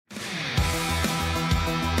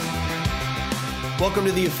Welcome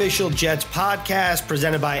to the official Jets podcast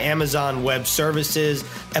presented by Amazon Web Services,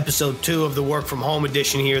 episode 2 of the work from home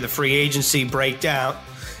edition here, the free agency breakdown.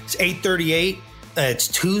 It's 8:38. It's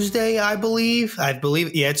Tuesday, I believe.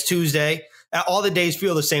 Yeah, it's Tuesday. All the days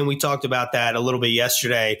feel the same. We talked about that a little bit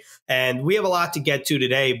yesterday, and we have a lot to get to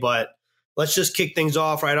today, but let's just kick things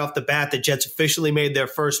off right off the bat. The Jets officially made their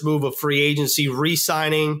first move of free agency,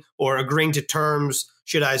 re-signing or agreeing to terms,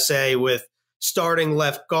 should I say, with starting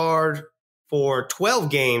left guard for 12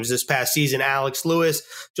 games this past season, Alex Lewis.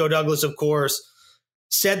 Joe Douglas, of course,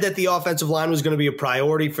 said that the offensive line was going to be a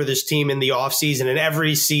priority for this team in the offseason and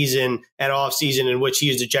every season and offseason in which he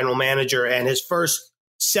is the general manager. And his first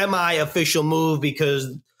semi-official move,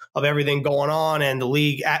 because of everything going on and the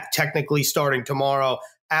league technically starting tomorrow,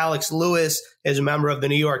 Alex Lewis is a member of the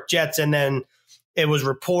New York Jets. And then it was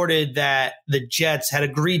reported that the Jets had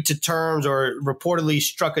agreed to terms or reportedly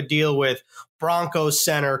struck a deal with Broncos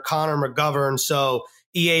center Connor McGovern. So,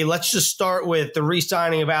 EA, let's just start with the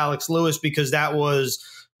re-signing of Alex Lewis, because that was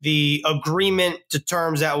the agreement to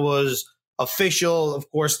terms that was official.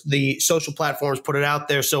 Of course, the social platforms put it out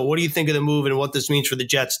there. So what do you think of the move and what this means for the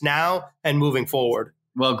Jets now and moving forward?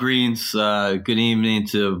 Well, Greens, good evening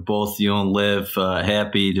to both you and Liv.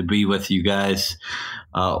 Happy to be with you guys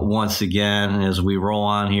once again as we roll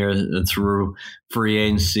on here through free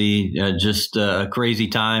agency. Just a crazy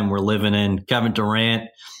time we're living in. Kevin Durant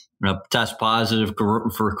test positive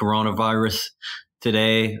for coronavirus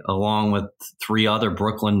today, along with 3 other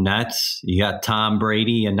Brooklyn Nets. You got Tom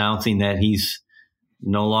Brady announcing that he's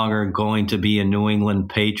no longer going to be a New England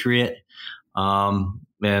Patriot.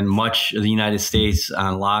 And much of the United States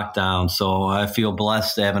on lockdown. So I feel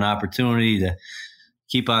blessed to have an opportunity to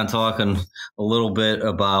keep on talking a little bit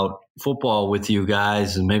about football with you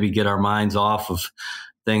guys and maybe get our minds off of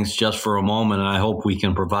things just for a moment. And I hope we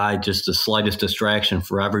can provide just the slightest distraction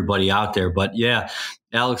for everybody out there. But yeah,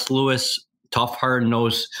 Alex Lewis, tough,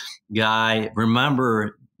 hard-nosed guy.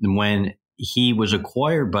 Remember when he was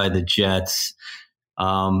acquired by the Jets,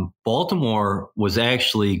 Baltimore was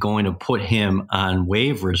actually going to put him on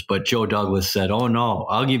waivers, but Joe Douglas said, "Oh no,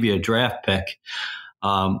 I'll give you a draft pick."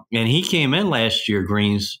 And he came in last year,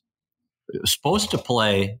 Greens, supposed to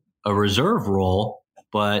play a reserve role,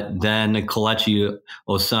 but then the Kelechi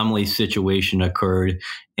Osemele situation occurred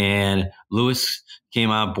and Lewis came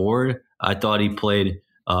on board. I thought he played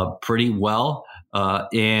pretty well.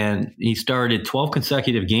 And he started 12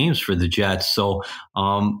 consecutive games for the Jets. So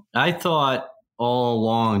I thought all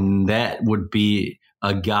along that would be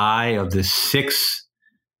a guy of the 6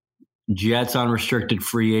 Jets unrestricted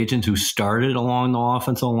free agents who started along the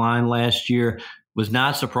offensive line last year. Was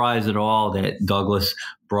not surprised at all that Douglas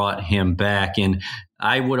brought him back. And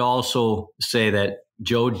I would also say that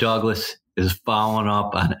Joe Douglas is following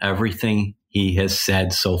up on everything he has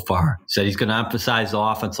said so far. Said he's going to emphasize the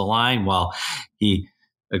offensive line while he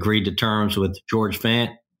agreed to terms with George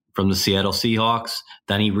Fant from the Seattle Seahawks.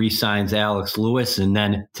 Then he re-signs Alex Lewis. And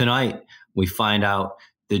then tonight we find out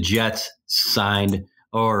the Jets signed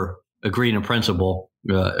or agreed in principle,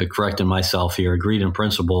 correcting myself here, agreed in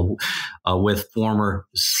principle with former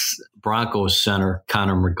Broncos center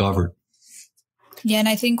Connor McGovern. Yeah, and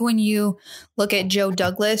I think when you look at Joe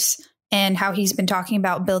Douglas and how he's been talking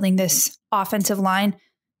about building this offensive line,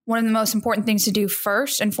 one of the most important things to do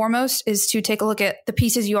first and foremost is to take a look at the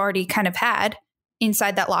pieces you already kind of had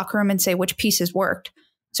inside that locker room and say which pieces worked.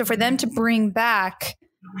 So for them to bring back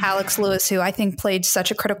Alex Lewis, who I think played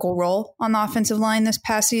such a critical role on the offensive line this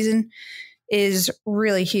past season, is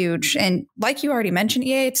really huge. And like you already mentioned,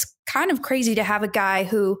 EA, it's kind of crazy to have a guy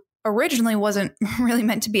who originally wasn't really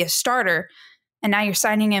meant to be a starter, and now you're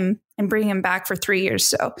signing him and bringing him back for 3 years.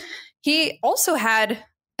 So he also had,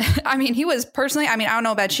 he was personally, I don't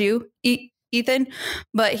know about you, Ethan,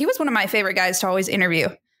 but he was one of my favorite guys to always interview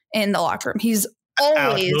in the locker room. He's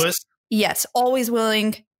always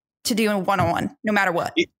willing to do a one-on-one, no matter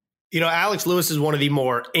what. Alex Lewis is one of the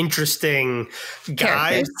more interesting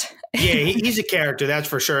guys. Yeah, he's a character, that's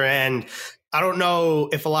for sure. And I don't know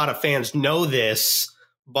if a lot of fans know this,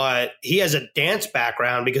 but he has a dance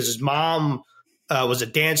background because his mom was a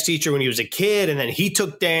dance teacher when he was a kid, and then he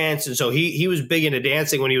took dance. And so he was big into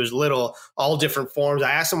dancing when he was little, all different forms.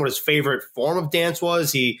 I asked him what his favorite form of dance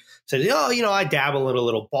was. He said, I dabble in a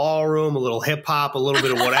little ballroom, a little hip hop, a little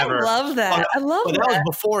bit of whatever. I love that. But that was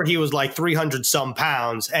before he was like 300 some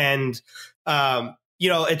pounds. And,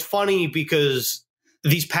 it's funny because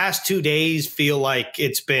these past 2 days feel like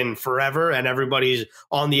it's been forever, and everybody's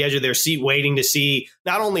on the edge of their seat waiting to see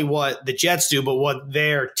not only what the Jets do, but what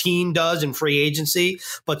their team does in free agency.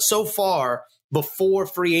 But so far, before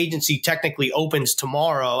free agency technically opens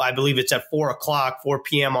tomorrow, I believe it's at 4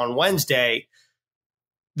 p.m. on Wednesday,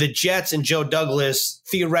 the Jets and Joe Douglas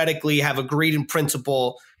theoretically have agreed in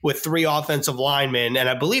principle with 3 offensive linemen. And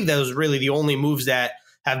I believe those really the only moves that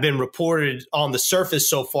have been reported on the surface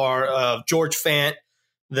so far of George Fant,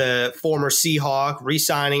 the former Seahawk,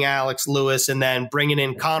 re-signing Alex Lewis, and then bringing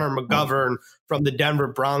in Connor McGovern from the Denver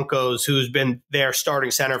Broncos, who's been their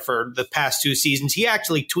starting center for the past 2 seasons. He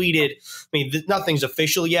actually tweeted, I mean, nothing's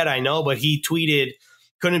official yet, I know, but he tweeted,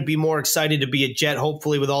 couldn't be more excited to be a Jet.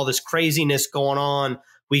 Hopefully with all this craziness going on,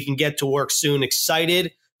 we can get to work soon.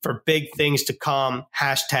 Excited for big things to come.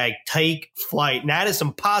 Hashtag take flight. And that is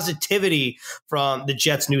some positivity from the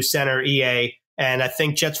Jets' new center, EA. And I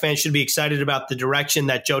think Jets fans should be excited about the direction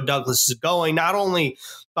that Joe Douglas is going, not only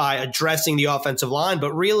by addressing the offensive line,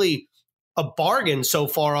 but really a bargain so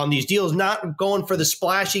far on these deals, not going for the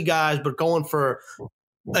splashy guys, but going for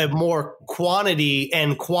a more quantity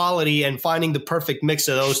and quality and finding the perfect mix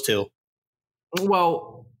of those two.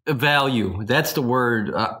 Well, value, that's the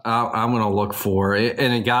word I'm going to look for.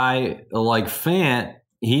 And a guy like Fant,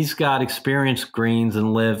 he's got experience, Greens,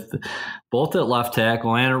 and lived both at left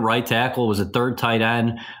tackle and at right tackle, was a third tight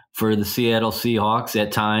end for the Seattle Seahawks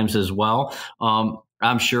at times as well.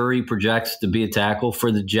 I'm sure he projects to be a tackle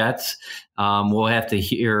for the Jets. We'll have to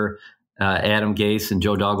hear Adam Gase and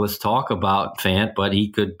Joe Douglas talk about Fant, but he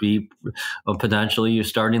could be potentially your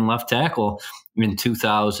starting left tackle in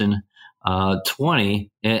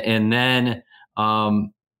 2020. And then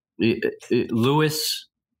Lewis,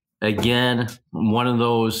 again, one of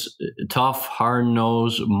those tough,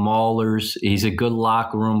 hard-nosed maulers. He's a good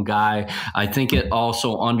locker room guy. I think it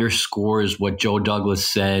also underscores what Joe Douglas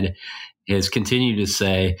said, has continued to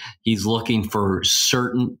say. He's looking for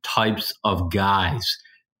certain types of guys,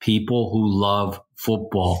 people who love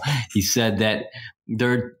football. He said that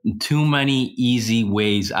there are too many easy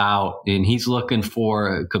ways out, and he's looking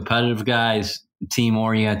for competitive guys,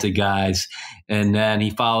 team-oriented guys. And then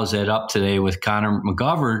he follows that up today with Connor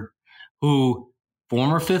McGovern, who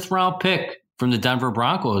former 5th-round pick from the Denver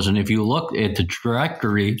Broncos. And if you look at the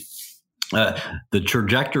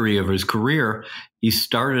trajectory of his career, he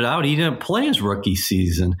started out, he didn't play his rookie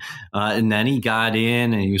season. And then he got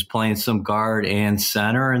in and he was playing some guard and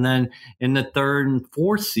center. And then in the 3rd and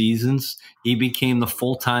 4th seasons, he became the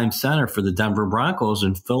full-time center for the Denver Broncos.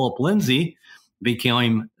 And Philip Lindsay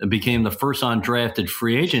became the first undrafted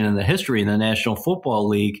free agent in the history of the National Football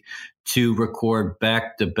League to record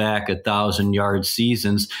back-to-back 1,000-yard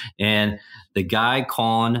seasons. And the guy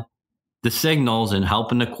calling the signals and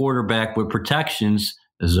helping the quarterback with protections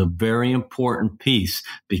is a very important piece,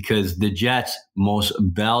 because the Jets' most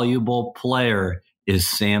valuable player is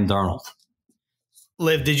Sam Darnold.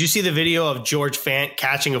 Liv, did you see the video of George Fant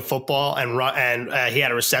catching a football and he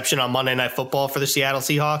had a reception on Monday Night Football for the Seattle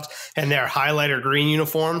Seahawks and their highlighter green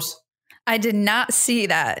uniforms? I did not see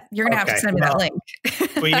that. You're going to have to send me that link.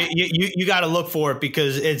 Well, you got to look for it,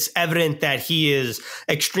 because it's evident that he is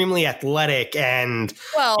extremely athletic. And,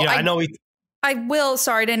 well, I know I will,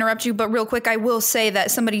 sorry to interrupt you, but real quick, I will say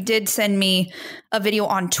that somebody did send me a video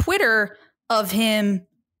on Twitter of him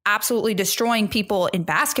absolutely destroying people in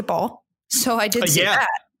basketball. So I did see that.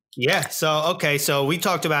 Yeah. So we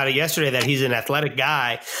talked about it yesterday, that he's an athletic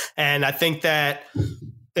guy. And I think that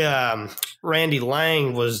Randy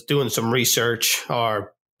Lang was doing some research,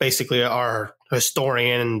 or basically our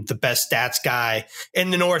historian and the best stats guy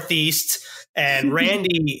in the Northeast. And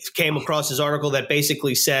Randy came across his article that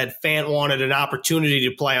basically said Fant wanted an opportunity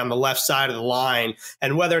to play on the left side of the line.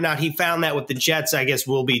 And whether or not he found that with the Jets, I guess,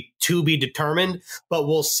 will be to be determined, but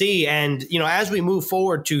we'll see. And, as we move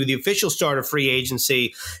forward to the official start of free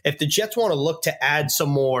agency, if the Jets want to look to add some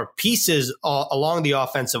more pieces along the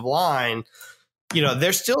offensive line,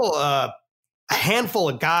 there's still a handful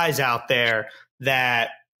of guys out there that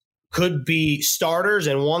could be starters,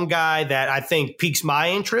 and one guy that I think piques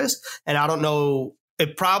my interest. And I don't know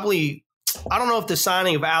if the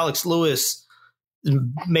signing of Alex Lewis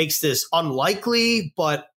makes this unlikely,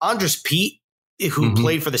 but Andres Pete, who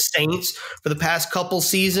played for the Saints for the past couple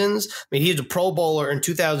seasons. I mean, he's a Pro Bowler in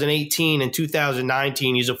 2018 and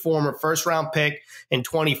 2019. He's a former 1st-round pick in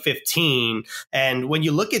 2015. And when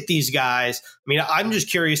you look at these guys, I mean, I'm just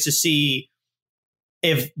curious to see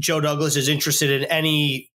if Joe Douglas is interested in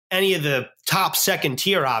any of the top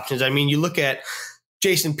 2nd-tier options. I mean, you look at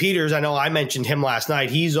Jason Peters. I know I mentioned him last night.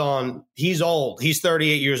 He's old. He's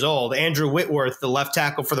 38 years old. Andrew Whitworth, the left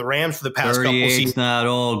tackle for the Rams for the past couple seasons. Not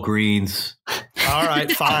all, Greens. All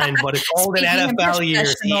right, fine, but it's old in NFL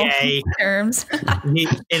years. Terms.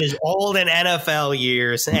 It is old in NFL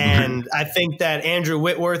years, and I think that Andrew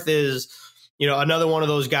Whitworth is, another one of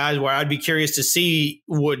those guys where I'd be curious to see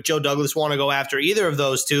would Joe Douglas want to go after either of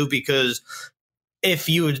those two, because if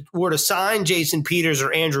you were to sign Jason Peters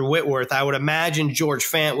or Andrew Whitworth, I would imagine George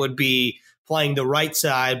Fant would be playing the right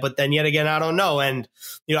side. But then yet again, I don't know. And,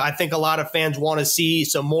 I think a lot of fans want to see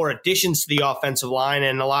some more additions to the offensive line.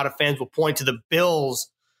 And a lot of fans will point to the Bills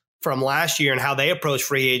from last year and how they approached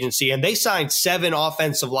free agency. And they signed 7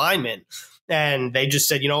 offensive linemen. And they just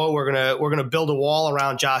said, you know what, we're gonna build a wall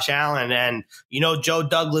around Josh Allen. And, Joe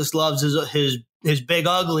Douglas loves his big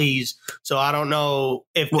uglies. So I don't know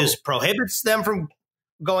if this prohibits them from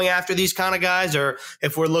going after these kind of guys, or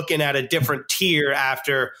if we're looking at a different tier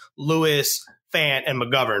after Lewis, Fant, and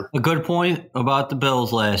McGovern. A good point about the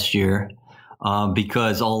Bills last year,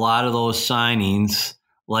 because a lot of those signings,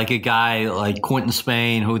 like a guy like Quentin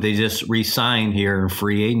Spain, who they just re-signed here in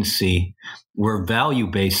free agency, were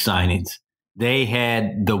value-based signings. They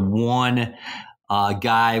had the one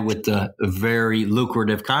guy with the very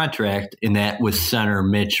lucrative contract, and that was center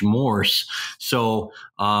Mitch Morse. So,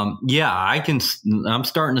 I'm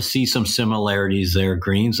starting to see some similarities there,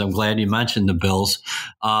 Greens. I'm glad you mentioned the Bills,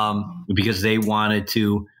 because they wanted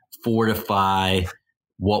to fortify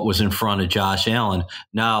what was in front of Josh Allen.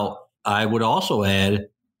 Now, I would also add,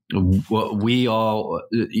 we all,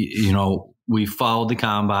 we followed the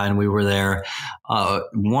combine. We were there.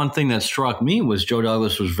 One thing that struck me was Joe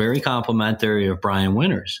Douglas was very complimentary of Brian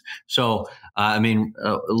Winters. So,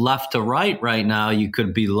 left to right now, you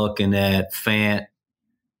could be looking at Fant,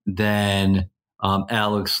 then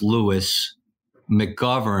Alex Lewis,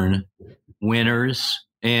 McGovern, Winters,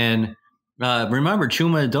 and remember,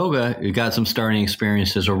 Chuma Edoga got some starting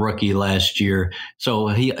experience as a rookie last year, so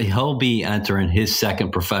he'll be entering his second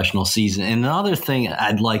professional season. And another thing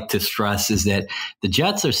I'd like to stress is that the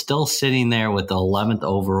Jets are still sitting there with the 11th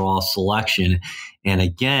overall selection. And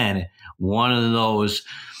again, one of those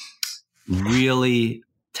really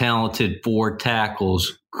talented 4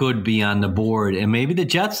 tackles could be on the board. And maybe the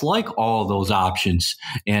Jets like all those options,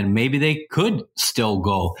 and maybe they could still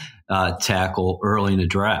go tackle early in the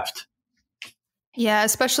draft. Yeah,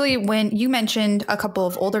 especially when you mentioned a couple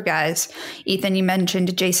of older guys. Ethan, you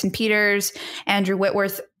mentioned Jason Peters, Andrew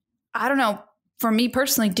Whitworth. I don't know. For me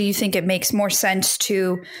personally, do you think it makes more sense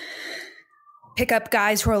to pick up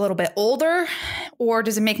guys who are a little bit older? Or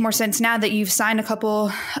does it make more sense now that you've signed a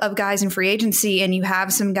couple of guys in free agency and you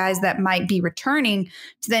have some guys that might be returning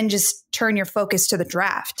to then just turn your focus to the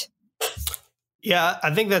draft? Yeah,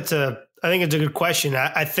 I think it's a good question.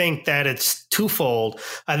 I think that it's twofold.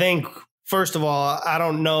 I think, first of all, I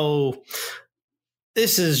don't know.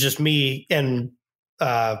 This is just me and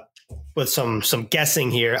with some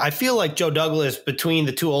guessing here. I feel like Joe Douglas, between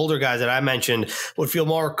the 2 older guys that I mentioned, would feel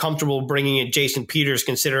more comfortable bringing in Jason Peters,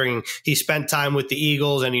 considering he spent time with the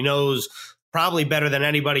Eagles and he knows probably better than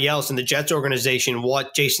anybody else in the Jets organization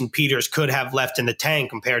what Jason Peters could have left in the tank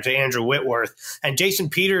compared to Andrew Whitworth. And Jason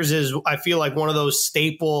Peters is, I feel like, one of those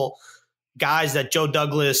staple guys that Joe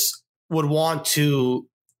Douglas would want to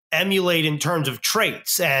emulate in terms of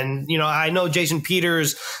traits. And, I know Jason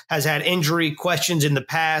Peters has had injury questions in the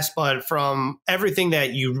past, but from everything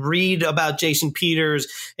that you read about Jason Peters,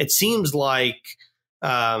 it seems like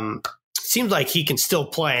he can still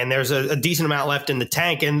play, and there's a decent amount left in the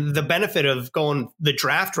tank. And the benefit of going the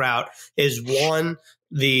draft route is, one,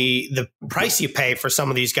 the price you pay for some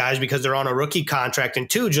of these guys because they're on a rookie contract, and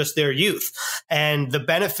 2, just their youth. And the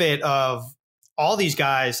benefit of all these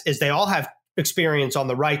guys is they all have experience on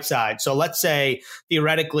the right side. So let's say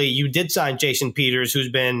theoretically you did sign Jason Peters, who's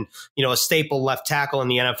been, a staple left tackle in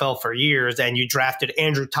the NFL for years, and you drafted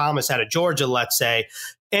Andrew Thomas out of Georgia, let's say.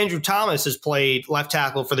 Andrew Thomas has played left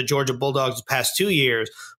tackle for the Georgia Bulldogs the past 2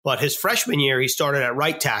 years, but his freshman year he started at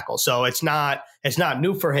right tackle. So it's not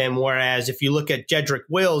new for him. Whereas if you look at Jedrick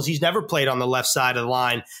Wills, he's never played on the left side of the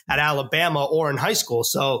line at Alabama or in high school.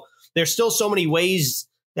 So there's still so many ways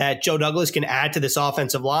that Joe Douglas can add to this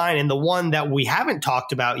offensive line. And the one that we haven't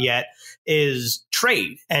talked about yet is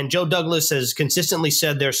trade. And Joe Douglas has consistently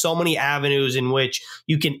said there's so many avenues in which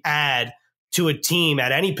you can add to a team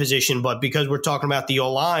at any position. But because we're talking about the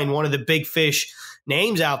O-line, one of the big fish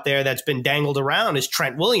names out there that's been dangled around is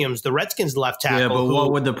Trent Williams, the Redskins left tackle. Yeah, but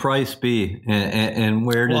what would the price be? And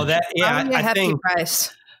where does I think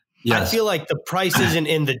price. Yes. I feel like the price isn't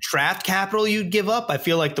in the draft capital you'd give up. I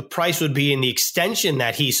feel like the price would be in the extension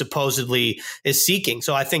that he supposedly is seeking.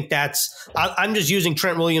 So I think I'm just using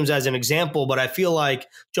Trent Williams as an example, but I feel like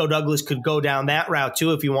Joe Douglas could go down that route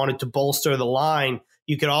too. If you wanted to bolster the line,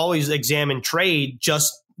 you could always examine trade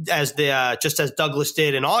just as Douglas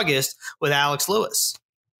did in August with Alex Lewis.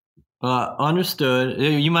 Understood.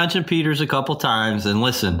 You mentioned Peters a couple times, and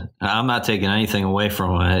listen, I'm not taking anything away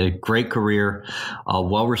from him. A great career, a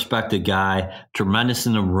well-respected guy, tremendous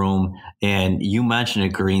in the room, and you mentioned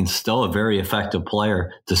it, Green, still a very effective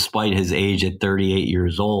player despite his age at 38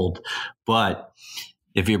 years old. But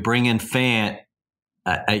if you bring in Fant,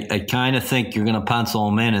 I kind of think you're going to pencil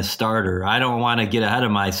him in as starter. I don't want to get ahead of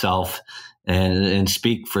myself and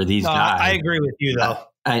speak for these guys. I agree with you, though.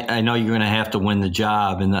 I know you're going to have to win the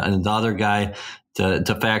job, and the other guy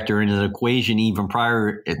to factor into the equation even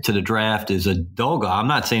prior to the draft is Udoka. I'm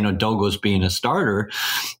not saying Udoka's being a starter,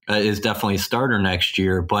 is definitely a starter next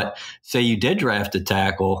year, but say you did draft a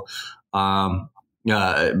tackle, maybe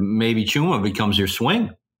Chuma becomes your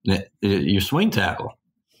swing tackle.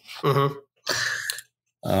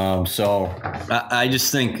 Mm-hmm. So I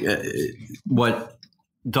just think what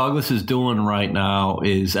Douglas is doing right now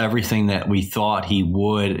is everything that we thought he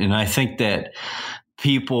would. And I think that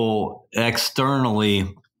people externally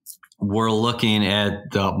were looking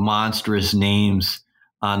at the monstrous names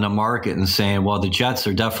on the market and saying, well, the Jets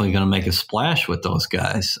are definitely going to make a splash with those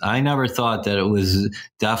guys. I never thought that it was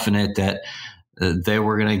definite that they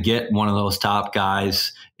were going to get one of those top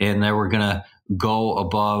guys and they were going to go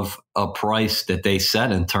above a price that they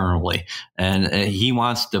set internally. And he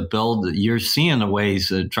wants to build. You're seeing the ways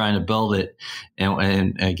of trying to build it.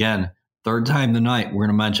 And again, third time tonight, we're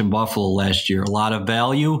going to mention Buffalo last year. A lot of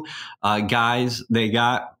value guys they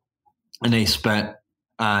got, and they spent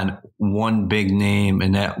on one big name,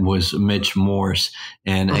 and that was Mitch Morse.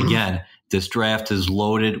 And again, this draft is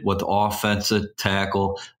loaded with offensive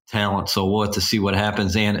tackle talent, so we'll have to see what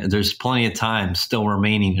happens. And there's plenty of time still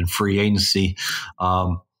remaining in free agency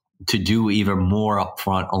to do even more up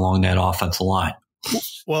front along that offensive line.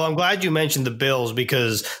 Well, I'm glad you mentioned the Bills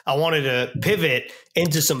because I wanted to pivot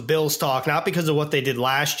into some Bills talk, not because of what they did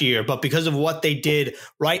last year, but because of what they did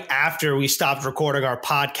right after we stopped recording our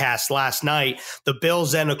podcast last night. The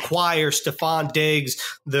Bills then acquire Stephon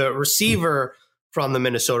Diggs, the receiver from the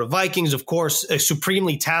Minnesota Vikings, of course,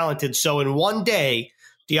 supremely talented. So in one day,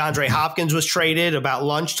 DeAndre Hopkins was traded about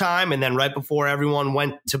lunchtime, and then right before everyone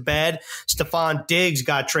went to bed, Stephon Diggs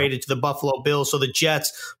got traded to the Buffalo Bills. So the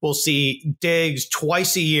Jets will see Diggs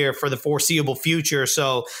twice a year for the foreseeable future.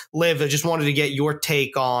 So, Liv, I just wanted to get your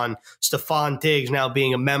take on Stephon Diggs now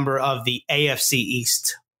being a member of the AFC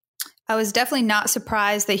East. I was definitely not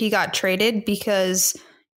surprised that he got traded because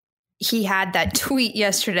he had that tweet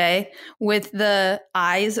yesterday with the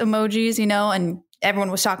eyes emojis, and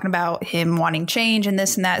everyone was talking about him wanting change and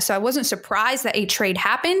this and that. So I wasn't surprised that a trade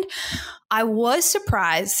happened. I was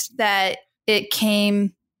surprised that it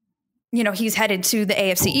came, he's headed to the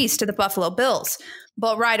AFC East, to the Buffalo Bills.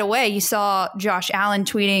 But right away, you saw Josh Allen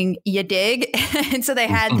tweeting, "You dig?" And so they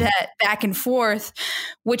had that back and forth,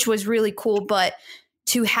 which was really cool. But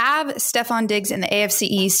to have Stephon Diggs in the AFC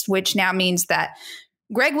East, which now means that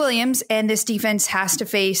Greg Williams and this defense has to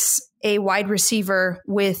face a wide receiver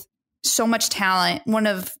with so much talent. One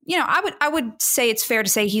of, I would say it's fair to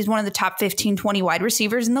say he's one of the top 15, 20 wide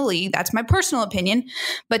receivers in the league. That's my personal opinion.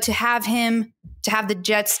 But to have the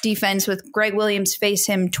Jets defense with Greg Williams face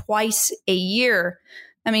him twice a year,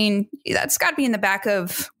 I mean, that's got to be in the back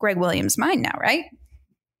of Greg Williams' mind now, right?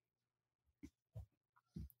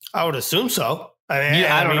 I would assume so.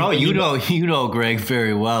 I don't know. You know Greg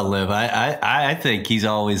very well, Liv. I think he's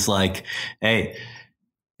always like, hey,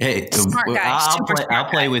 smart guy. I'll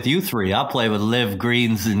play with you three. I'll play with Liv,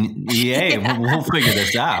 Greens, and EA. We'll figure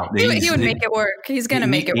this out. He would make it work. He's going to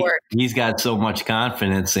make it work. He's got so much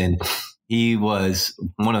confidence, and he was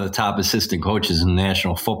one of the top assistant coaches in the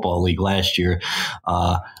National Football League last year.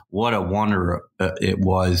 What a wonder it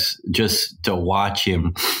was just to watch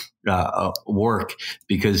him work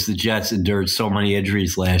because the Jets endured so many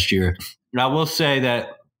injuries last year. And I will say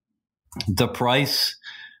that the price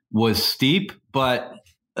was steep, but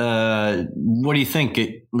what do you think,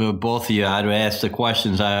 both of you? I'd ask the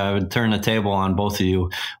questions. I would turn the table on both of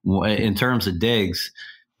you in terms of Diggs.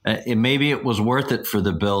 Maybe it was worth it for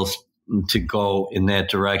the Bills to go in that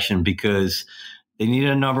direction because they need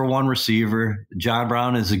a number one receiver. John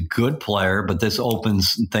Brown is a good player, but this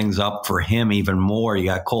opens things up for him even more. You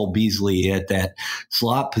got Cole Beasley at that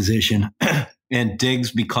slot position. And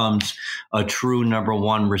Diggs becomes a true number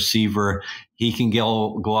one receiver. He can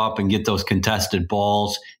go up and get those contested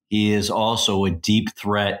balls. He is also a deep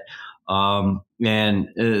threat. And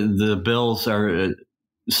the Bills are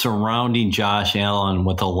surrounding Josh Allen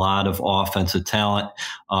with a lot of offensive talent.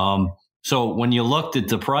 So when you looked at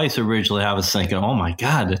the price originally, I was thinking, oh, my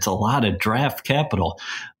God, it's a lot of draft capital.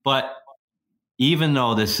 But even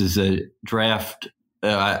though this is a draft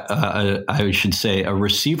I should say, a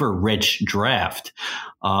receiver-rich draft.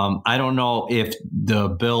 I don't know if the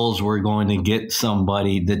Bills were going to get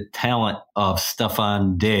somebody the talent of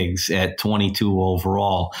Stefon Diggs at 22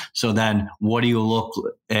 overall. So then what do you look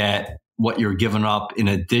at what you're giving up in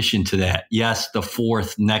addition to that? Yes, the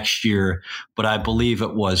 4th next year, but I believe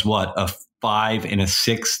it was a 5 and a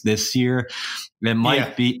 6 this year. It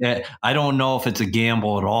might be. I don't know if it's a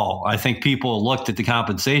gamble at all. I think people looked at the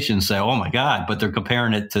compensation and say, "Oh my God," but they're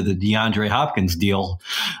comparing it to the DeAndre Hopkins deal.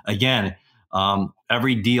 Again,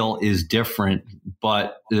 every deal is different,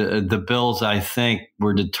 but the Bills, I think,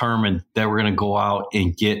 were determined that we're going to go out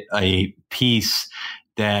and get a piece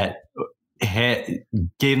that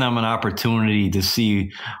gave them an opportunity to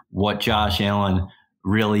see what Josh Allen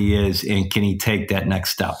really is, and can he take that next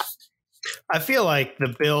step? I feel like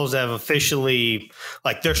the Bills have officially,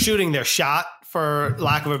 they're shooting their shot, for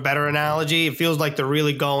lack of a better analogy. It feels like they're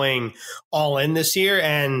really going all in this year.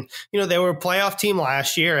 And, they were a playoff team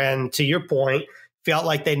last year. And to your point, felt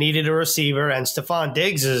like they needed a receiver. And Stefon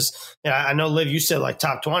Diggs is, I know, Liv, you said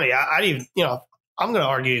top 20. I'd even, I'm going to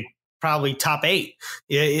argue probably top 8.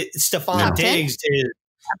 Stefon Diggs is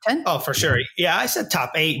top 10. Oh, for sure. Yeah, I said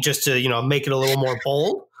top 8 just to, make it a little more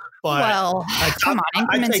bold. But come on,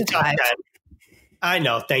 increments of 5. I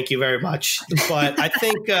know, thank you very much. But I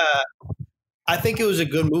think it was a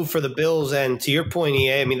good move for the Bills. And to your point,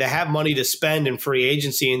 EA, I mean, they have money to spend in free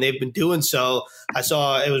agency, and they've been doing so. I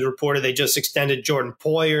saw it was reported they just extended Jordan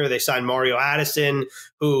Poyer. They signed Mario Addison,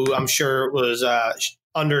 who I'm sure was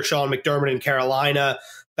under Sean McDermott in Carolina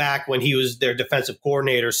back when he was their defensive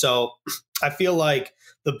coordinator. So I feel like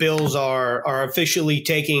the Bills are officially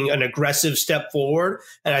taking an aggressive step forward.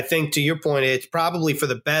 And I think, to your point, it's probably for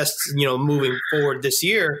the best, moving forward this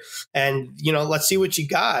year. And, let's see what you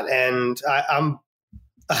got. And I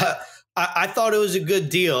thought it was a good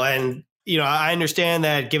deal. And, I understand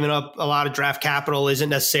that giving up a lot of draft capital isn't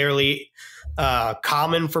necessarily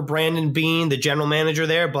common for Brandon Beane, the general manager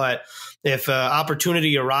there, but if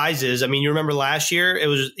opportunity arises, I mean, you remember last year, it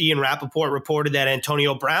was Ian Rappaport reported that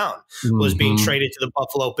Antonio Brown was being traded to the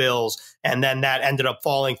Buffalo Bills, and then that ended up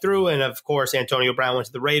falling through. And of course, Antonio Brown went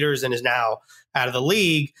to the Raiders and is now out of the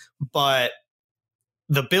league. But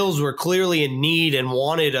the Bills were clearly in need and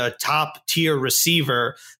wanted a top tier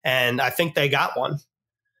receiver, and I think they got one.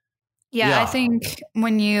 Yeah, I think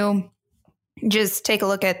when you just take a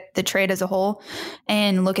look at the trade as a whole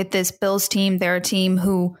and look at this Bills team, they're a team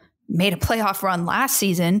who made a playoff run last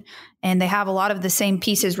season, and they have a lot of the same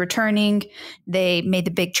pieces returning. They made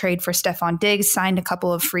the big trade for Stefon Diggs, signed a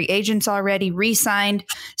couple of free agents already, re-signed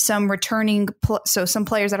some returning. So some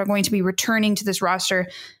players that are going to be returning to this roster.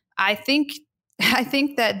 I think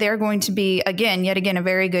that they're going to be, yet again, a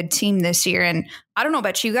very good team this year. And I don't know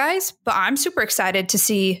about you guys, but I'm super excited to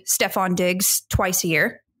see Stefon Diggs twice a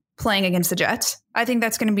year playing against the Jets. I think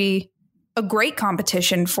that's going to be a great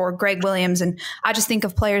competition for Greg Williams. And I just think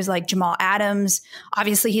of players like Jamal Adams.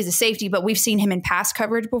 Obviously, he's a safety, but we've seen him in pass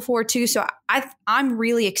coverage before too. So I'm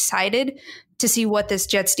really excited to see what this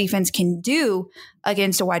Jets defense can do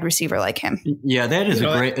against a wide receiver like him. Yeah,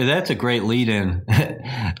 that's a great lead in,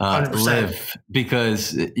 Liv,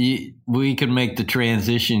 because we can make the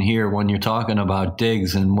transition here when you're talking about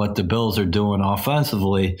Diggs and what the Bills are doing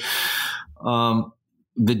offensively.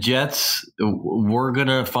 The Jets, we're going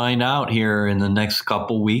to find out here in the next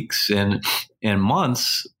couple weeks and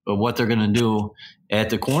months what they're going to do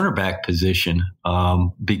at the cornerback position,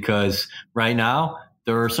 because right now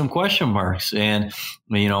there are some question marks. And,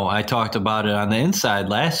 I talked about it on the inside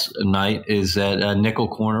last night, is that nickel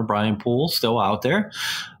corner Brian Poole's still out there.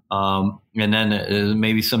 And then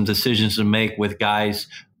maybe some decisions to make with guys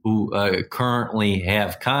who currently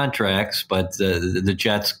have contracts, but the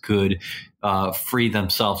Jets could free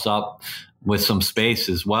themselves up with some space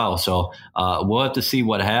as well. So we'll have to see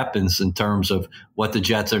what happens in terms of what the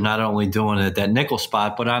Jets are not only doing at that nickel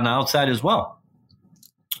spot, but on the outside as well.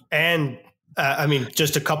 And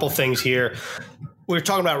just a couple things here. We were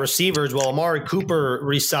talking about receivers. Well, Amari Cooper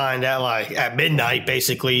re-signed at midnight,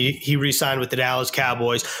 basically. He re-signed with the Dallas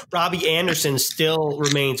Cowboys. Robbie Anderson still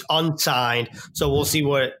remains unsigned. So we'll see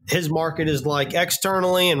what his market is like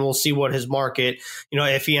externally, and we'll see what his market,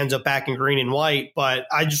 if he ends up back in green and white. But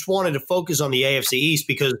I just wanted to focus on the AFC East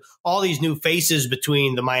because all these new faces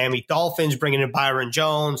between the Miami Dolphins bringing in Byron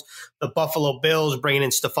Jones, the Buffalo Bills bringing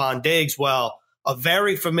in Stefon Diggs, well, a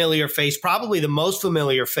very familiar face, probably the most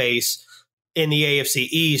familiar face in the AFC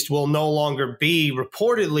East, will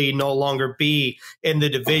reportedly no longer be in the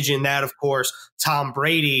division. That, of course, Tom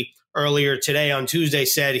Brady earlier today on Tuesday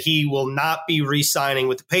said he will not be re-signing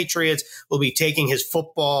with the Patriots, will be taking his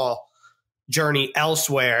football journey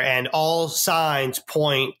elsewhere, and all signs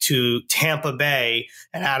point to Tampa Bay.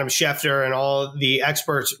 And Adam Schefter and all the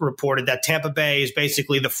experts reported that Tampa Bay is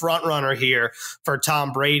basically the front runner here for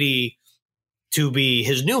Tom Brady to be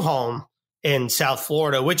his new home in South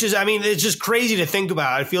Florida, which is, I mean, it's just crazy to think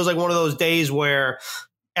about. It feels like one of those days where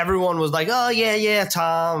everyone was like, oh, yeah,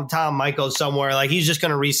 Tom might go somewhere. Like, he's just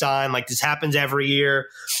going to resign. Like, this happens every year,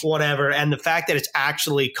 whatever. And the fact that it's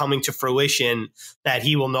actually coming to fruition that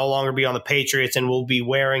he will no longer be on the Patriots and will be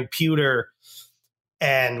wearing pewter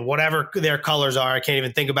and whatever their colors are. I can't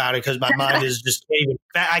even think about it because my mind is just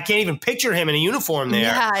I can't even picture him in a uniform there.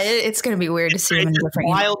 Yeah, it's going to to see him in different.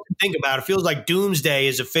 Wild to think about. It feels like doomsday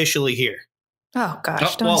is officially here. Oh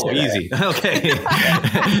gosh! Easy. Okay,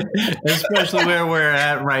 especially where we're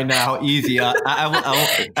at right now. Easy.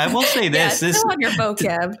 I will say this. Yeah, still on your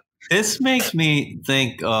vocab. This makes me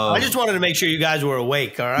think of. I just wanted to make sure you guys were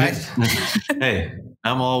awake. All right. Hey,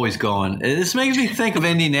 I'm always going. This makes me think of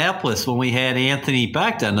Indianapolis when we had Anthony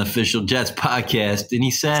Becht on the Official Jets podcast, and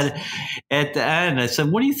he said at the end, I said,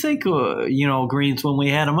 "What do you think? Greens, when we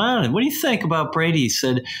had him on, what do you think about Brady?" He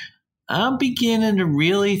said, I'm beginning to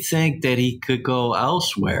really think that he could go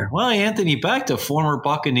elsewhere. Well, Anthony Becht, a former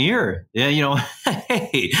Buccaneer. Yeah,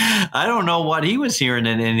 hey, I don't know what he was hearing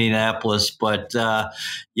in Indianapolis, but that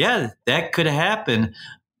could happen.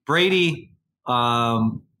 Brady,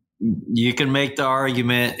 you can make the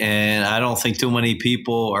argument, and I don't think too many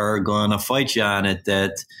people are going to fight you on it,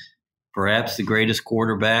 that perhaps the greatest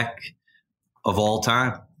quarterback of all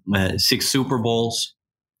time, 6 Super Bowls,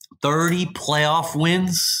 30 playoff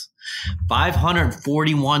wins,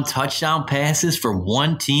 541 touchdown passes for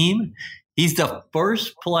one team. He's the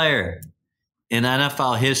first player in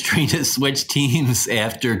NFL history to switch teams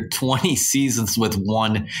after 20 seasons with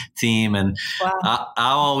one team. And wow.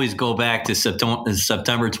 I'll always go back to September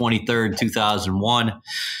 23rd, 2001,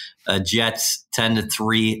 Jets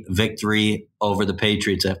 10-3 victory over the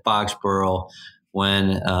Patriots at Foxborough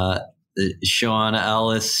when Sean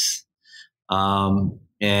Ellis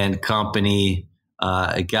and company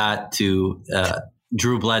got to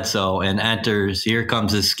Drew Bledsoe and enters. Here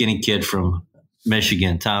comes this skinny kid from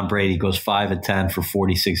Michigan. Tom Brady goes 5-10 for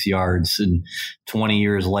 46 yards. And 20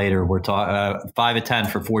 years later, we're talking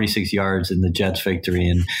 5-10 for 46 yards in the Jets victory.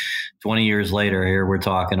 And 20 years later, here we're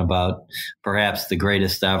talking about perhaps the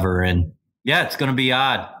greatest ever. And yeah, it's going to be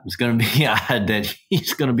odd. It's going to be odd that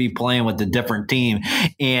he's going to be playing with a different team.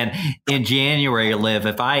 And in January, Liv,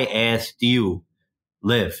 if I asked you,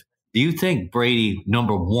 Liv, do you think Brady,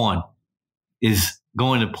 number one, is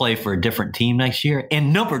going to play for a different team next year?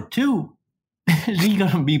 And number two, is he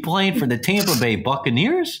going to be playing for the Tampa Bay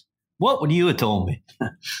Buccaneers? What would you have told me?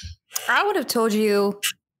 I would have told you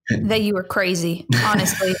that you were crazy,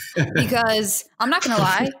 honestly, because I'm not going to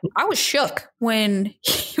lie. I was shook when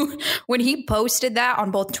he posted that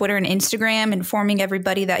on both Twitter and Instagram, informing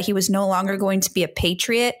everybody that he was no longer going to be a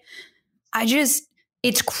Patriot.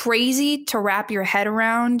 It's crazy to wrap your head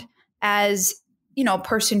around as, a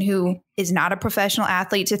person who is not a professional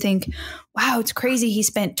athlete, to think, wow, it's crazy. He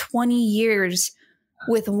spent 20 years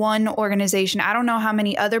with one organization. I don't know how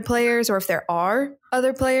many other players, or if there are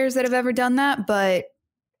other players that have ever done that, but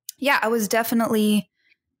yeah, I was definitely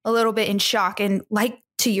a little bit in shock. And like,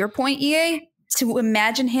 to your point, EA, to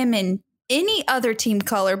imagine him in any other team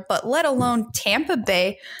color, but let alone Tampa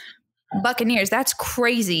Bay Buccaneers, that's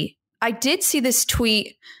crazy. I did see this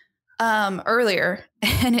tweet earlier,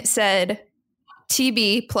 and it said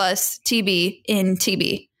TB plus TB in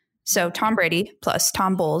TB. So Tom Brady plus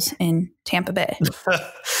Tom Bowles in Tampa Bay.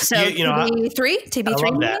 So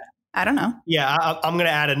TB3? I don't know. Yeah, I'm going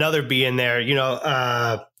to add another B in there.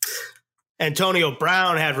 Antonio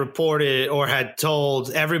Brown had reported or had told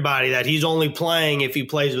everybody that he's only playing if he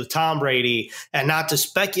plays with Tom Brady. And not to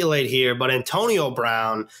speculate here, but Antonio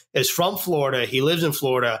Brown is from Florida. He lives in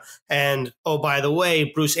Florida. And, oh, by the way,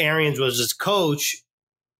 Bruce Arians was his coach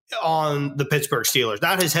on the Pittsburgh Steelers,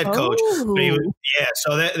 not his head coach. But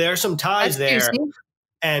so there are some ties there.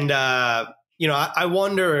 And, I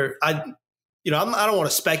wonder, I don't want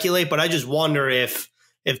to speculate, but I just wonder if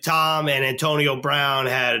Tom and Antonio Brown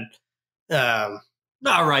had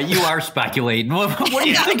all right, you are speculating. What do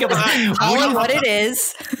you think about what it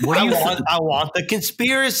is? I want the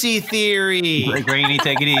conspiracy theory. Granny,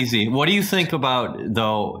 take it easy. What do you think about,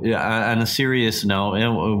 though, on a serious note,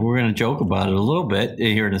 and we're going to joke about it a little bit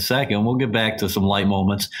here in a second. We'll get back to some light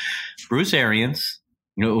moments. Bruce Arians,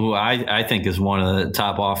 who I think is one of the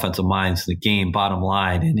top offensive minds in the game, bottom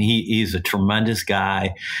line, and he's a tremendous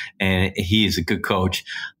guy, and he's a good coach.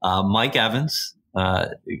 Mike Evans,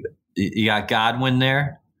 you got Godwin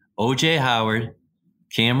there, O.J. Howard,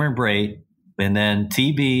 Cameron Brate, and then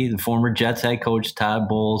TB, the former Jets head coach, Todd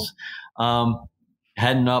Bowles,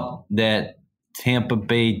 heading up that Tampa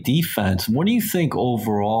Bay defense. What do you think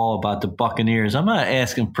overall about the Buccaneers? I'm not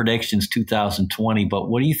asking predictions 2020, but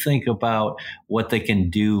what do you think about what they can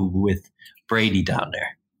do with Brady down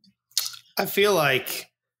there? I feel like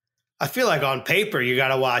on paper you got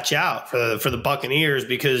to watch out for the Buccaneers,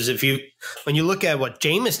 because when you look at what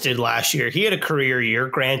Jameis did last year, he had a career year.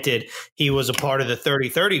 Granted, he was a part of the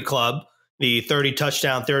 30-30 club, the 30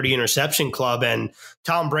 touchdown, 30 interception club, and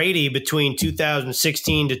Tom Brady between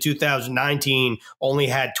 2016 to 2019 only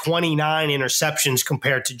had 29 interceptions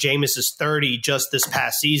compared to Jameis's 30 just this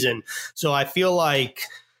past season. So I feel like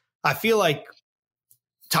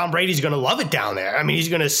Tom Brady's going to love it down there. I mean, he's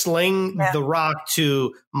going to sling the rock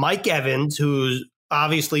to Mike Evans, who's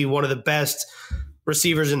obviously one of the best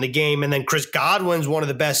receivers in the game. And then Chris Godwin's one of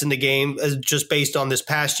the best in the game, just based on this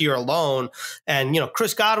past year alone. And,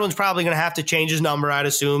 Chris Godwin's probably going to have to change his number, I'd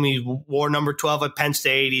assume. He wore number 12 at Penn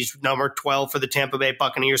State. He's number 12 for the Tampa Bay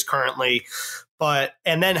Buccaneers currently.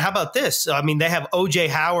 And then how about this? I mean, they have O.J.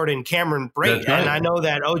 Howard and Cameron Brate. Right. And I know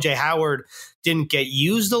that O.J. Howard didn't get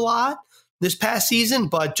used a lot this past season,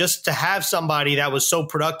 but just to have somebody that was so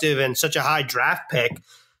productive and such a high draft pick,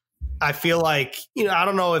 I feel like, I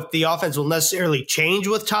don't know if the offense will necessarily change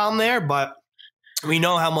with Tom there, but we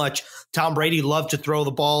know how much Tom Brady loved to throw the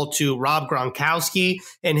ball to Rob Gronkowski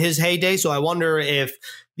in his heyday. So I wonder if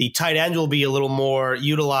the tight ends will be a little more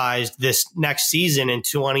utilized this next season in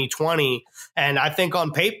 2020. And I think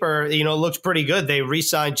on paper, it looks pretty good. They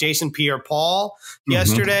re-signed Jason Pierre-Paul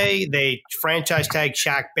yesterday. They franchise tagged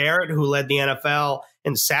Shaq Barrett, who led the NFL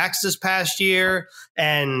in sacks this past year.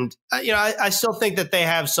 And, I still think that they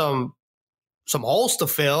have some holes to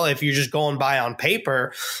fill if you're just going by on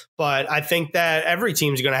paper. But I think that every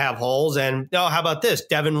team's going to have holes. And how about this?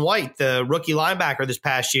 Devin White, the rookie linebacker this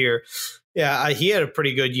past year. Yeah, he had a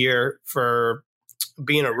pretty good year for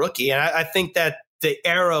being a rookie. And I think that the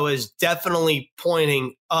arrow is definitely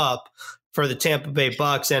pointing up for the Tampa Bay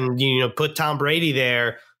Bucks. And, put Tom Brady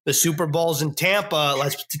there. The Super Bowl's in Tampa.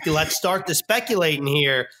 Let's start the speculating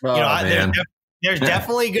here. There's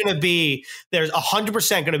definitely going to be – there's 100%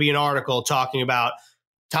 going to be an article talking about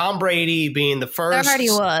Tom Brady being the first. There already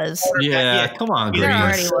was. Yeah, come on, Greens. There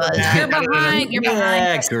already was. You're behind.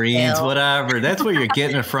 Yeah, Greens, whatever. That's where you're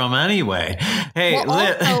getting it from anyway. Hey,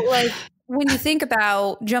 also, when you think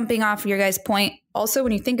about jumping off your guys' point, also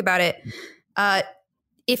when you think about it,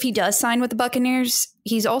 if he does sign with the Buccaneers,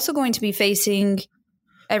 he's also going to be facing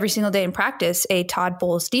every single day in practice a Todd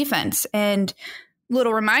Bowles defense. And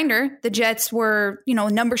little reminder, the Jets were,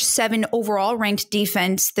 number 7 overall ranked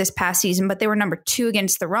defense this past season, but they were number 2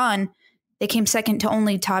 against the run. They came second to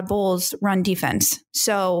only Todd Bowles' run defense.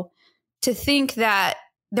 So to think that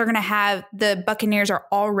the Buccaneers are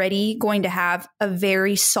already going to have a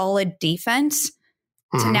very solid defense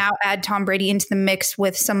to now add Tom Brady into the mix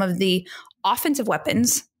with some of the offensive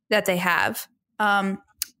weapons that they have.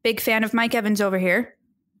 Big fan of Mike Evans over here.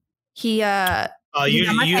 He, you had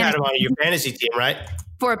him on your fantasy team, right?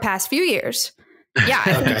 For the past few years. Yeah,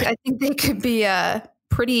 I think they could be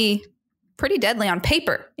pretty deadly on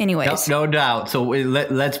paper anyways. No doubt. So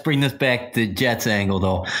let's bring this back to Jets angle,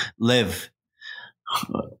 though. Liv,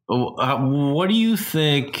 what do you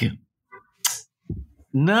think?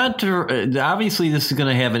 Obviously, this is going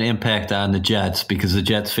to have an impact on the Jets because the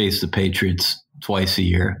Jets face the Patriots twice a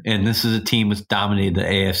year, and this is a team that's dominated the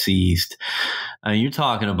AFC East. You're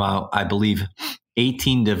talking about, I believe,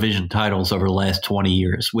 18 division titles over the last 20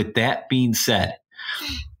 years. With that being said,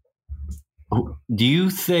 do you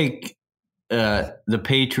think the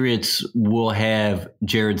Patriots will have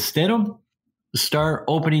Jarrett Stidham start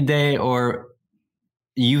opening day, or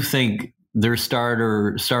you think their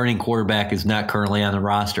starting quarterback is not currently on the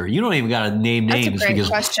roster? You don't even got to name names. That's a great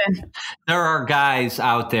question. There are guys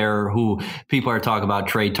out there who people are talking about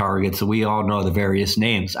trade targets, and we all know the various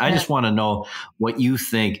names. I just want to know what you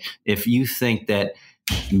think. If you think that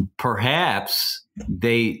perhaps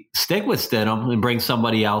they stick with Stidham and bring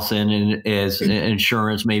somebody else in as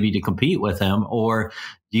insurance maybe to compete with him, or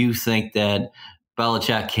do you think that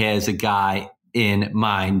Belichick has a guy in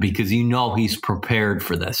mind because he's prepared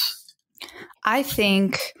for this? I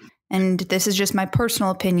think, and this is just my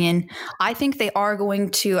personal opinion, I think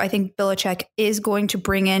Belichick is going to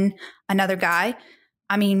bring in another guy.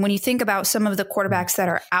 I mean, when you think about some of the quarterbacks that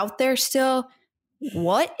are out there still,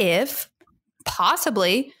 what if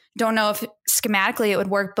possibly don't know if schematically it would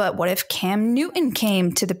work, but what if Cam Newton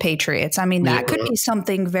came to the Patriots? I mean, that could be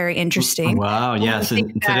something very interesting. Wow, yes.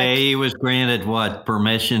 And today he was granted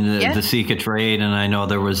permission to seek a trade. And I know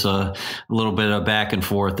there was a little bit of back and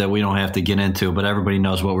forth that we don't have to get into, but everybody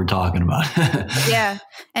knows what we're talking about. Yeah.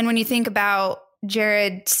 And when you think about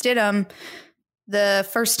Jarrett Stidham, the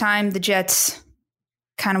first time the Jets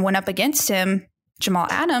kind of went up against him, Jamal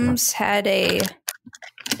Adams had a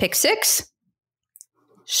pick six.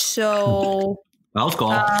 So that was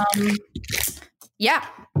cool. Yeah,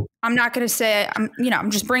 I'm not going to say I'm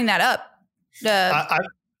just bringing that up. I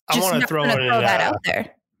want to throw that out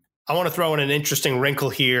there. I want to throw in an interesting wrinkle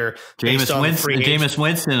here. Jameis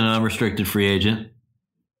Winston, an unrestricted free agent.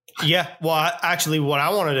 Yeah, well, actually,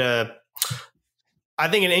 I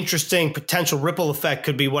think an interesting potential ripple effect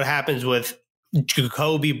could be what happens with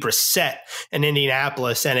Jacoby Brissett in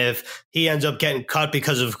Indianapolis. And if he ends up getting cut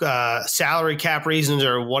because of salary cap reasons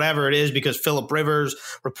or whatever it is, because Phillip Rivers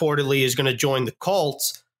reportedly is going to join the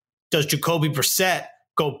Colts, does Jacoby Brissett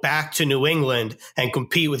go back to New England and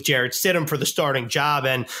compete with Jarrett Stidham for the starting job?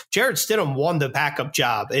 And Jarrett Stidham won the backup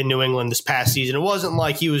job in New England this past season. It wasn't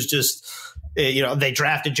like he was just, they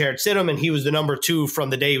drafted Jarrett Stidham and he was the number 2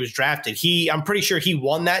 from the day he was drafted. I'm pretty sure he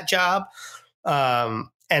won that job.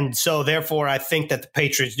 And so, therefore, I think that the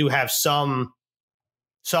Patriots do have some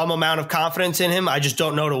amount of confidence in him. I just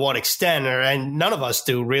don't know to what extent, and none of us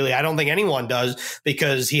do, really. I don't think anyone does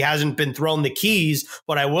because he hasn't been thrown the keys.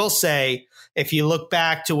 But I will say, if you look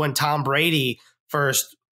back to when Tom Brady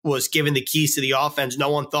first was given the keys to the offense, no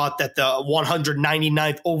one thought that the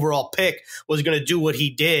 199th overall pick was going to do what he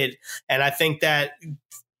did. And I think that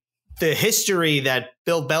the history that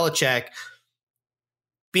Bill Belichick –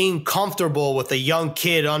 being comfortable with a young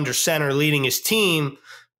kid under center leading his team,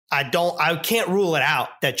 I can't rule it out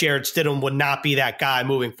that Jarrett Stidham would not be that guy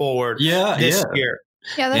moving forward this year.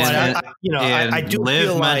 Yeah, that's I do Liv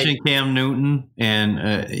feel mentioned like Cam Newton and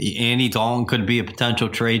Andy Dalton could be a potential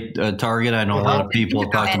trade target. I know a lot of people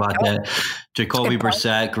have talked about that. Jacoby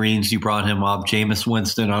Brissett, Greens, you brought him up. Jameis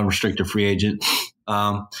Winston, unrestricted free agent.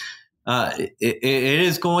 It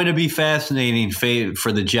is going to be fascinating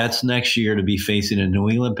for the Jets next year to be facing a New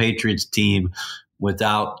England Patriots team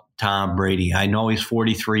without Tom Brady. I know he's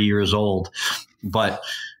 43 years old, but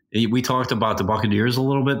we talked about the Buccaneers a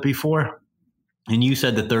little bit before, and you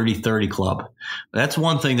said the 30-30 club. That's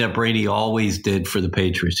one thing that Brady always did for the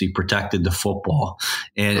Patriots. He protected the football,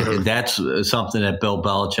 and that's something that Bill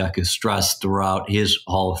Belichick has stressed throughout his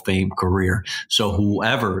Hall of Fame career. So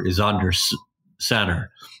whoever is under center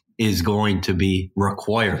is going to be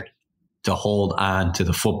required to hold on to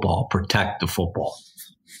the football, protect the football.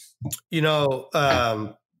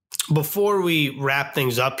 Before we wrap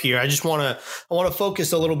things up here, I want to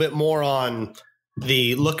focus a little bit more on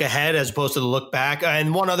the look ahead as opposed to the look back.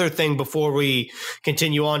 And one other thing before we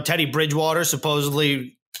continue on, Teddy Bridgewater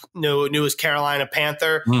supposedly new as Carolina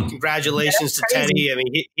Panther. Congratulations to Teddy. I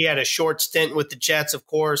mean, he had a short stint with the Jets, of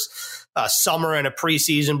course, a summer and a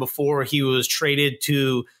preseason before he was traded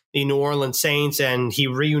to the New Orleans Saints, and he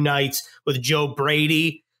reunites with Joe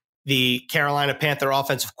Brady, the Carolina Panther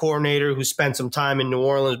offensive coordinator who spent some time in New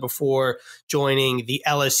Orleans before joining the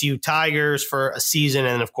LSU Tigers for a season.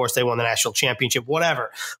 And of course, they won the national championship,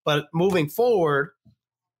 whatever. But moving forward,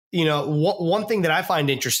 one thing that I find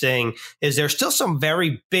interesting is there's still some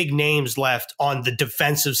very big names left on the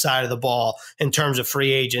defensive side of the ball in terms of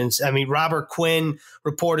free agents. I mean, Robert Quinn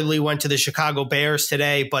reportedly went to the Chicago Bears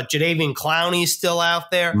today, but Jadeveon Clowney's still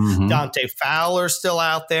out there. Dante Fowler's still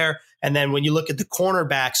out there. And then when you look at the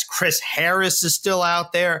cornerbacks, Chris Harris is still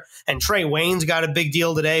out there, and Trey Wayne's got a big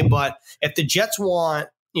deal today. But if the Jets want,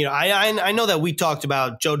 I know that we talked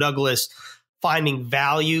about Joe Douglas finding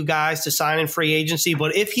value guys to sign in free agency.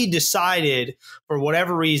 But if he decided for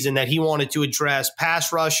whatever reason that he wanted to address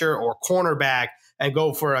pass rusher or cornerback and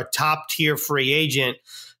go for a top tier free agent,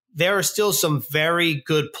 there are still some very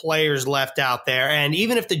good players left out there. And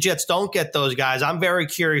even if the Jets don't get those guys, I'm very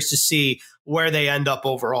curious to see where they end up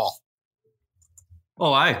overall.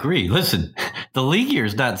 Oh, I agree. Listen, the league year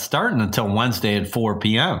is not starting until Wednesday at 4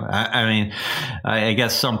 p.m. I mean, I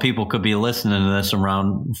guess some people could be listening to this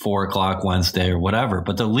around 4 o'clock Wednesday or whatever,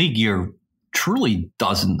 but the league year truly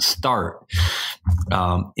doesn't start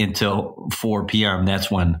until 4 p.m. That's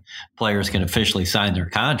when players can officially sign their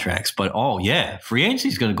contracts. But, free agency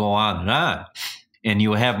is going to go on. And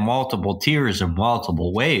you have multiple tiers and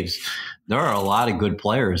multiple waves. There are a lot of good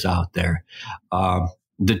players out there.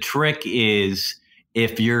 The trick is,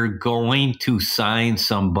 if you're going to sign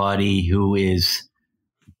somebody who is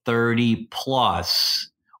 30 plus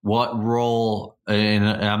what role, and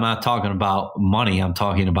I'm not talking about money, I'm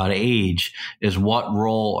talking about age, is what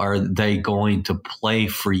role are they going to play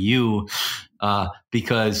for you?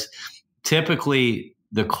 Because typically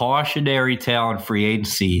the cautionary tale in free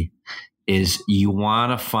agency is you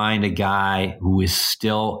want to find a guy who is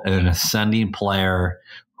still an ascending player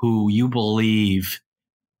who you believe,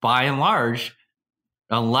 by and large,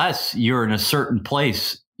 unless you're in a certain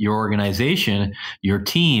place, your organization, your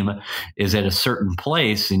team is at a certain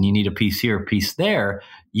place and you need a piece here, a piece there,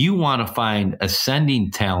 you want to find ascending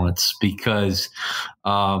talents because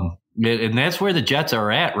and that's where the Jets are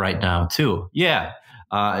at right now too. Yeah.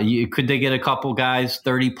 Could they get a couple guys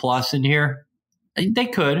 30 plus in here? They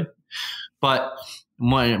could. But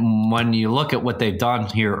when you look at what they've done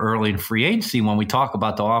here early in free agency, when we talk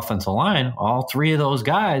about the offensive line, all three of those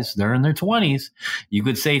guys, they're in their 20s. You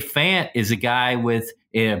could say Fant is a guy with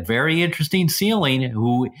a very interesting ceiling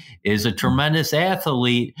who is a tremendous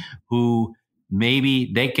athlete who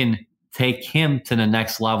maybe they can take him to the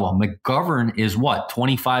next level. McGovern is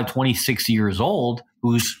 25, 26 years old,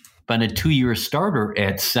 who's been a 2-year starter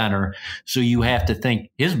at center. So you have to think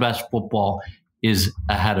his best football is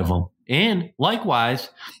ahead of him. And likewise,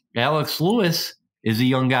 Alex Lewis is a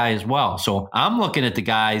young guy as well. So I'm looking at the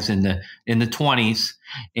guys in the 20s,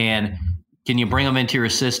 and can you bring them into your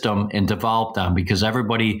system and develop them? Because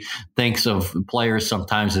everybody thinks of players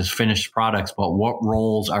sometimes as finished products, but what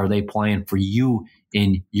roles are they playing for you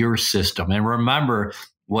in your system? And remember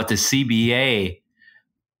what the CBA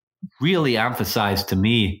really emphasized to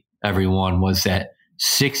me, everyone, was that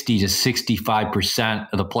 60 to 65%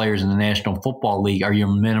 of the players in the National Football League are your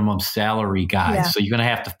minimum salary guys. Yeah. So you're going to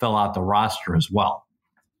have to fill out the roster as well.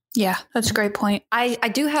 Yeah, that's a great point. I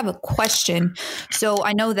do have a question. So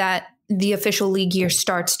I know that the official league year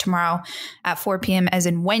starts tomorrow at 4 p.m. as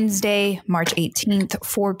in Wednesday, March 18th,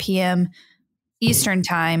 4 p.m. Eastern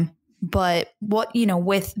time. But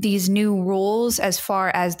with these new rules as far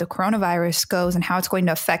as the coronavirus goes and how it's going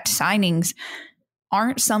to affect signings,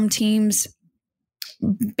 aren't some teams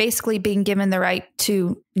basically being given the right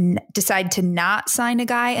to decide to not sign a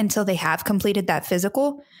guy until they have completed that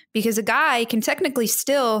physical? Because a guy can technically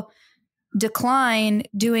still decline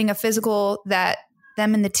doing a physical that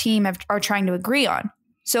them and the team are trying to agree on.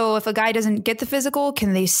 So if a guy doesn't get the physical,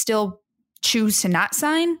 can they still choose to not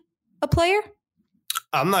sign a player?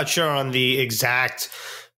 I'm not sure on the exact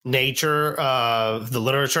nature of the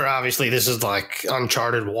literature. Obviously, this is like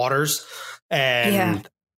uncharted waters.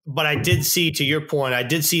 But I did see, to your point, I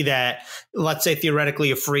did see that, let's say theoretically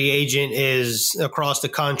a free agent is across the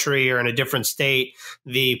country or in a different state,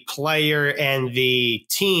 the player and the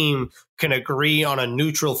team can agree on a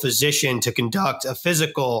neutral physician to conduct a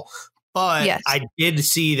physical. But yes, I did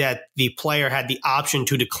see that the player had the option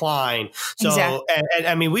to decline. So, exactly. And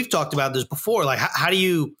I mean, we've talked about this before. Like, I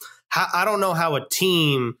don't know how a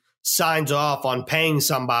team signs off on paying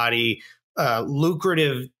somebody a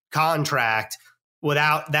lucrative contract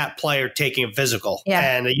without that player taking a physical.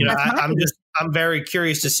 Yeah. And, I'm very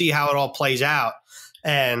curious to see how it all plays out.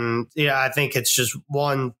 And, I think it's just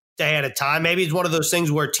one day at a time. Maybe it's one of those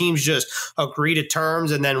things where teams just agree to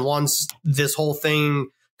terms. And then once this whole thing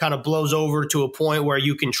kind of blows over to a point where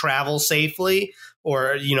you can travel safely,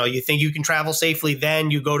 or, you think you can travel safely,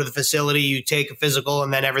 then you go to the facility, you take a physical,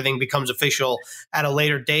 and then everything becomes official at a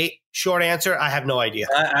later date. Short answer, I have no idea.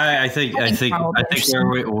 I think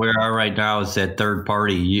where we are right now is that third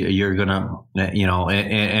party. You're gonna,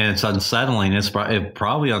 and it's unsettling. It's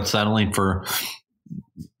probably unsettling for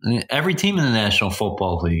every team in the National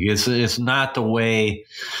Football League. It's not the way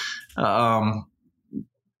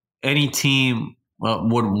any team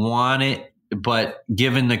would want it. But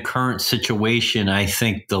given the current situation, I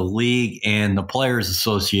think the league and the Players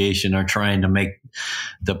Association are trying to make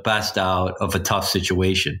the best out of a tough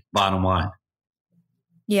situation, bottom line.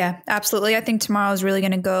 Yeah, absolutely. I think tomorrow is really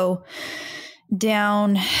going to go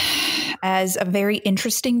down as a very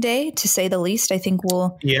interesting day, to say the least. I think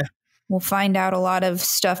we'll find out a lot of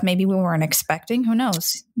stuff maybe we weren't expecting. Who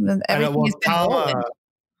knows? Everything has been rolling.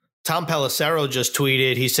 Tom Pelissero just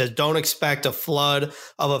tweeted, he says, don't expect a flood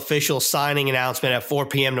of official signing announcement at 4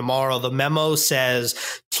 p.m. tomorrow. The memo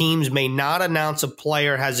says teams may not announce a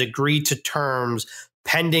player has agreed to terms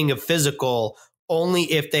pending a physical only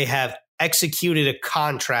if they have executed a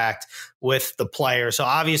contract with the player. So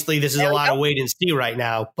obviously this is a lot of wait and see right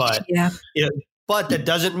now, but but that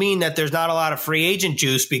doesn't mean that there's not a lot of free agent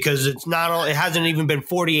juice, because it hasn't even been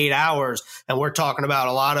 48 hours. And we're talking about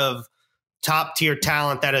a lot of top tier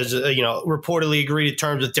talent that has, reportedly agreed to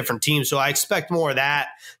terms with different teams. So I expect more of that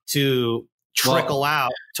to trickle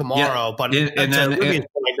out tomorrow, but nothing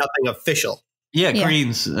official. Yeah,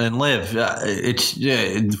 Greens and Liv.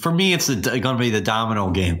 For me, it's going to be the domino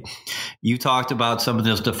game. You talked about some of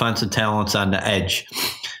those defensive talents on the edge.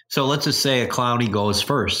 So let's just say a Clowney goes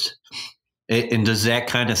first. And does that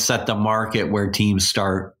kind of set the market where teams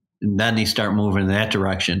start, and then they start moving in that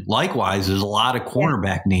direction? Likewise, there's a lot of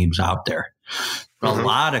cornerback names out there. A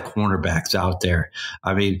lot of cornerbacks out there.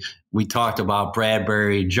 I mean, we talked about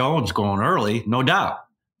Bradbury Jones going early, no doubt.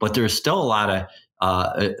 But there's still a lot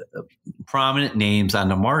of prominent names on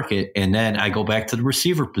the market. And then I go back to the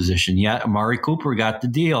receiver position. Yeah, Amari Cooper got the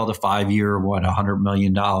deal, the 5-year, $100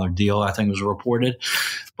 million deal, I think was reported.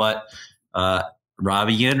 But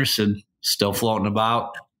Robbie Anderson still floating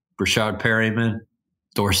about, Rashad Perryman,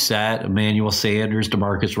 Dorsett, Emmanuel Sanders,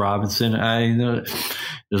 Demarcus Robinson.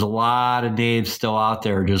 There's a lot of names still out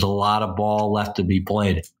there. There's a lot of ball left to be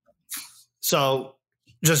played. So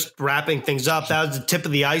just wrapping things up, that was the tip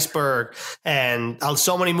of the iceberg, and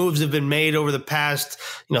so many moves have been made over the past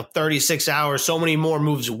 36 hours. So many more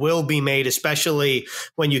moves will be made, especially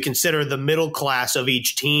when you consider the middle class of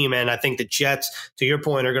each team. And I think the Jets, to your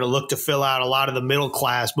point, are going to look to fill out a lot of the middle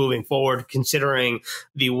class moving forward, considering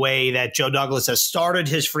the way that Joe Douglas has started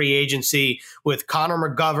his free agency with Connor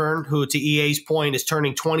McGovern, who, to EA's point, is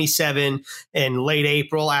turning 27 in late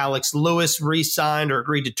April. Alex Lewis re-signed or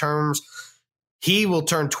agreed to terms. He will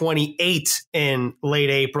turn 28 in late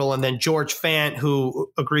April. And then George Fant,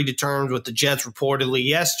 who agreed to terms with the Jets reportedly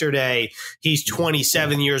yesterday, he's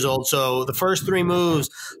 27 years old. So the first three moves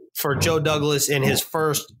for Joe Douglas in his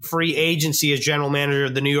first free agency as general manager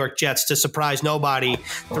of the New York Jets, to surprise nobody,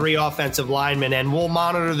 3 offensive linemen. And we'll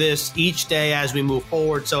monitor this each day as we move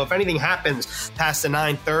forward. So if anything happens past the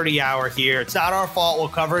 9:30 hour here, it's not our fault. We'll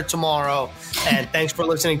cover it tomorrow. And thanks for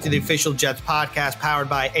listening to the official Jets podcast powered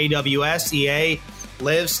by AWS. EA,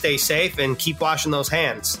 Liv, stay safe and keep washing those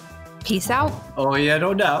hands. Peace out. Oh, yeah,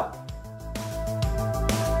 no doubt.